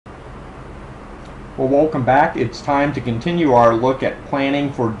Well, welcome back. It's time to continue our look at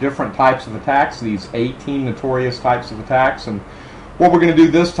planning for different types of attacks, these 18 notorious types of attacks. And what we're going to do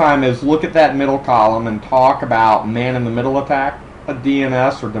this time is look at that middle column and talk about man-in-the-middle attack, a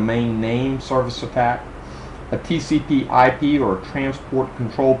DNS or domain name service attack, a TCP/IP or Transport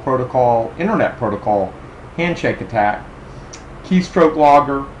Control Protocol, Internet Protocol handshake attack, keystroke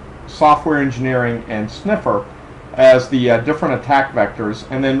logger, software engineering, and sniffer as the different attack vectors.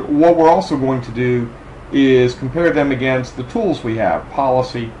 And then what we're also going to do is compare them against the tools we have,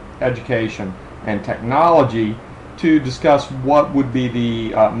 policy, education, and technology, to discuss what would be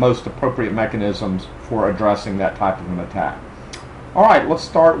the most appropriate mechanisms for addressing that type of an attack. All right, let's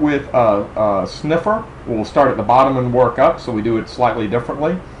start with sniffer. We'll start at the bottom and work up, so we do it slightly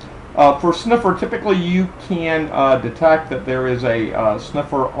differently. For sniffer, typically you can detect that there is a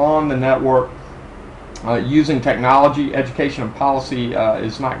sniffer on the network. Using technology. Education and policy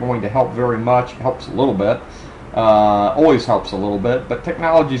is not going to help very much. It helps a little bit, always helps a little bit, but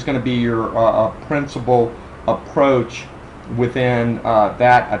technology is going to be your principal approach within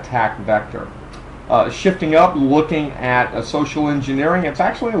that attack vector. Shifting up, looking at social engineering, it's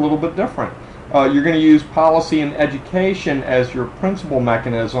actually a little bit different. You're going to use policy and education as your principal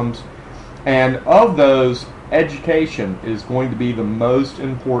mechanisms, and of those, education is going to be the most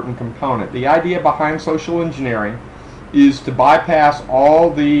important component. The idea behind social engineering is to bypass all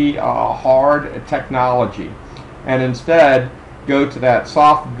the hard technology and instead go to that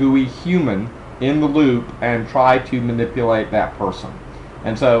soft, gooey human in the loop and try to manipulate that person.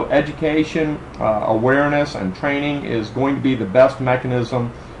 And so education, awareness, and training is going to be the best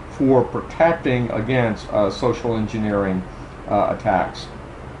mechanism for protecting against social engineering attacks.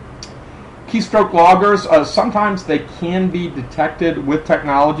 Keystroke loggers, sometimes they can be detected with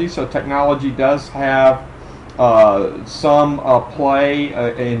technology, so technology does have some play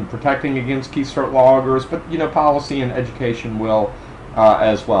in protecting against keystroke loggers, but policy and education will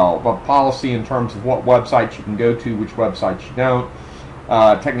as well. But policy in terms of what websites you can go to, which websites you don't.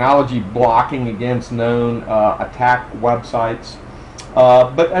 Technology blocking against known attack websites.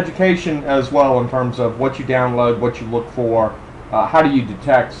 But education as well in terms of what you download, what you look for. How do you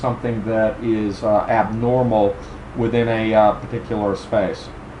detect something that is abnormal within a particular space?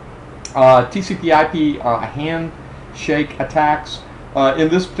 TCP/IP handshake attacks. In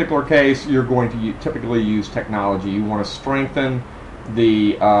this particular case, you're going to typically use technology. You want to strengthen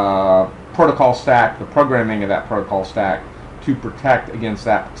the protocol stack, the programming of that protocol stack, to protect against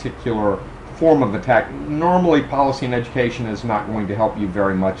that particular form of attack. Normally, policy and education is not going to help you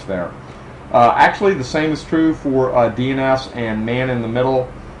very much there. Actually, the same is true for DNS and man-in-the-middle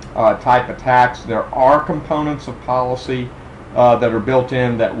type attacks. There are components of policy that are built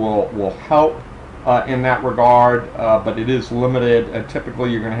in that will help in that regard, but it is limited. Typically,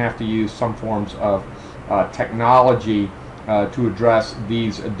 you're going to have to use some forms of technology to address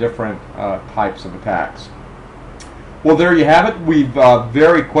these different types of attacks. Well, there you have it. We've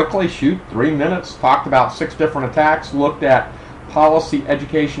very quickly, 3 minutes, talked about 6 different attacks, looked at policy,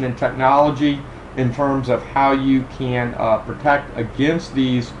 education, and technology in terms of how you can protect against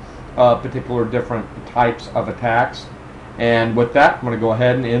these particular different types of attacks. And with that, I'm going to go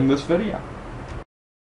ahead and end this video.